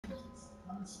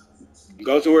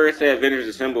Go to where it said Avengers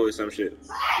Assemble or some shit.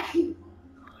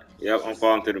 Yep, I'm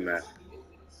falling through the map.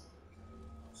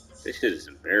 This shit is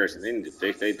embarrassing. They need to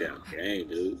fix they damn game,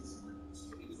 dude.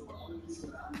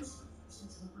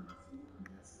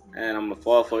 And I'm gonna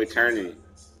fall for eternity.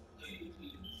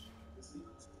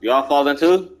 Y'all falling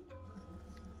too?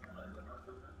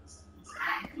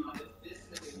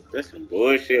 That's some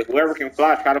bullshit. Whoever can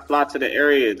fly, try to fly to the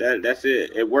area. That's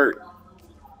it. It worked.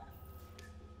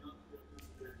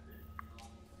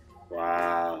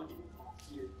 Wow.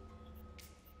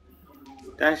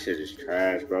 That shit is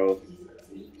trash, bro.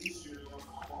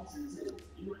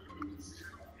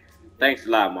 Thanks a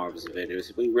lot, Marvel's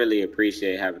Avengers. We really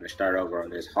appreciate having to start over on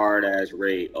this hard ass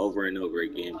raid over and over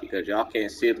again because y'all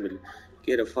can't simply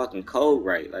get a fucking code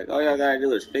right. Like all y'all gotta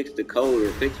do is fix the code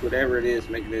or fix whatever it is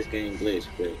making this game glitch,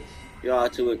 but y'all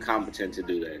too incompetent to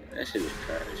do that. That shit is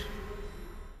trash.